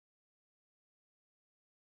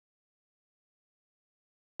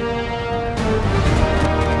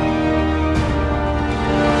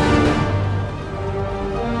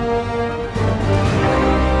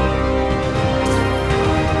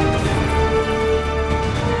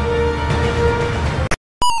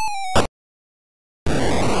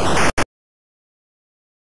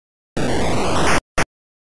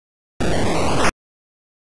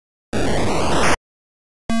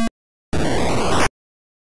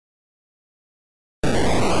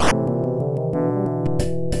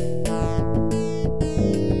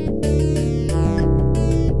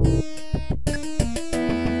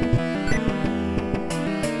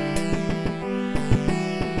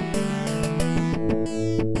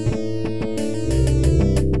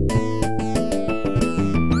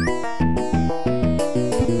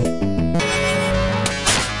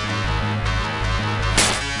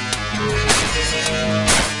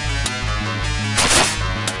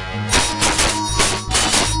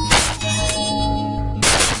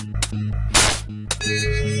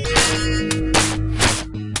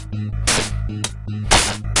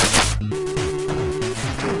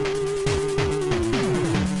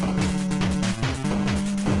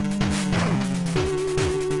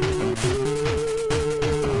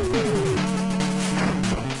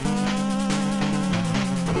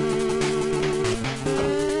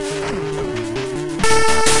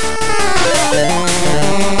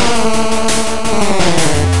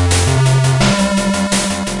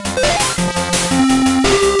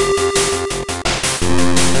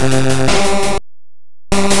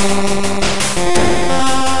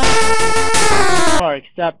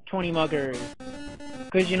Tony Muggers.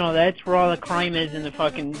 Because, you know, that's where all the crime is, in the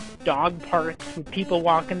fucking dog parks, with people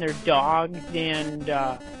walking their dogs and,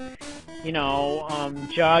 you know,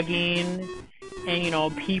 jogging, and, you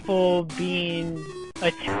know, people being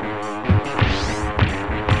attacked.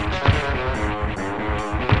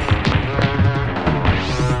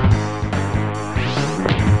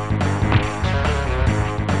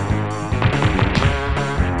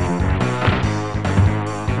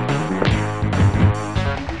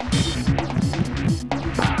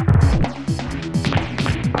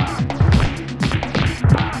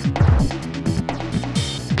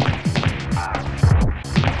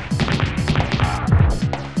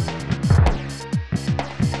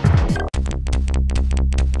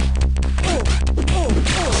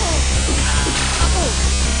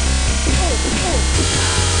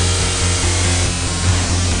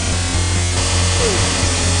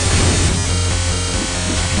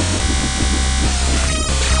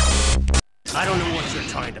 I don't know what you're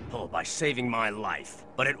trying to pull by saving my life,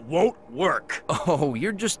 but it won't work. Oh,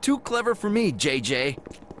 you're just too clever for me, JJ.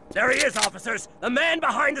 There he is, officers! The man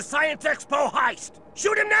behind the Science Expo heist!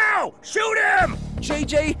 Shoot him now! Shoot him!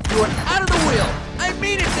 JJ, you're out of the wheel! I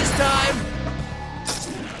mean it this time!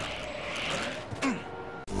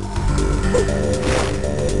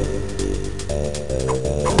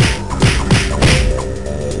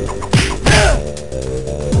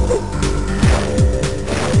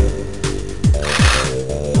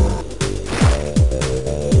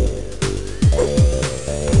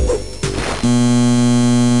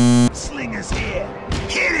 Slinger's here.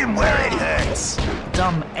 Hit him where it hurts.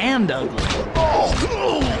 Dumb and ugly.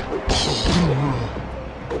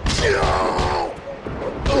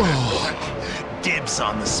 Dibs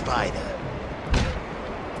on the spider.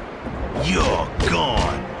 You're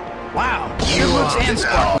gone. Wow, You looks are and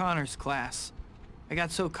now. Connor's class. I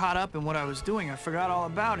got so caught up in what I was doing, I forgot all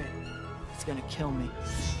about it. It's gonna kill me.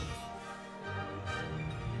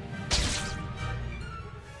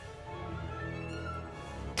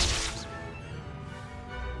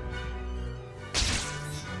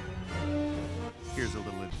 Here's a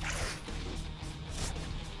little.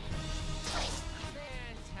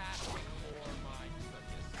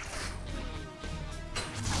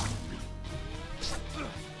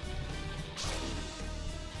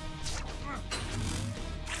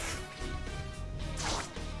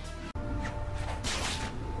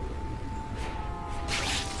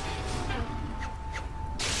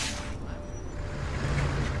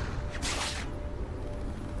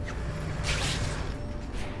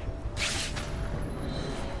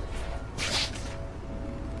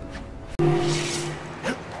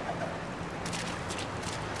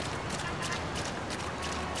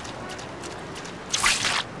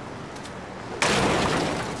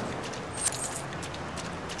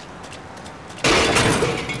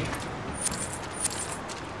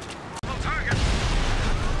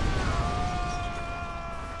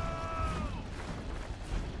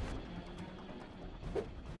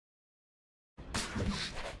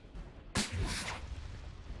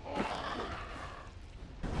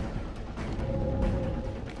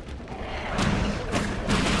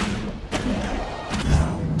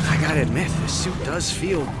 I gotta admit, this suit does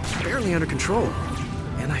feel barely under control.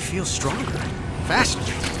 And I feel stronger, faster.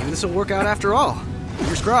 Maybe this will work out after all.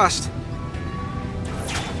 Fingers crossed.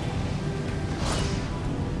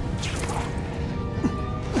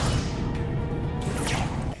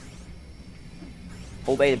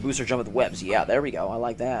 Hold A to booster jump with webs. Yeah, there we go. I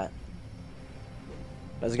like that.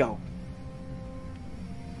 Let's go.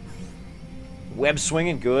 Web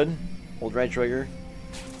swinging, good. Hold right trigger.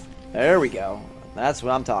 There we go. That's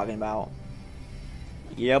what I'm talking about.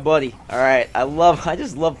 Yeah, buddy. Alright, I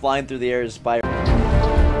just love flying through the air as Spider.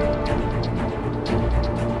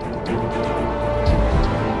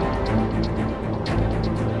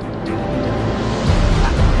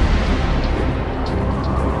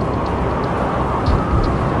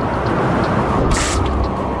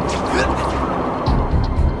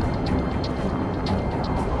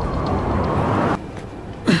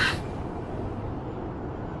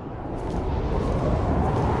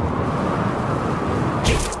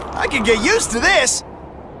 I can get used to this.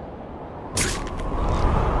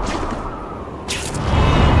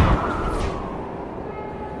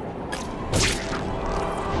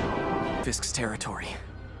 Fisk's territory.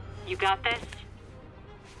 You got this?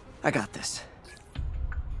 I got this.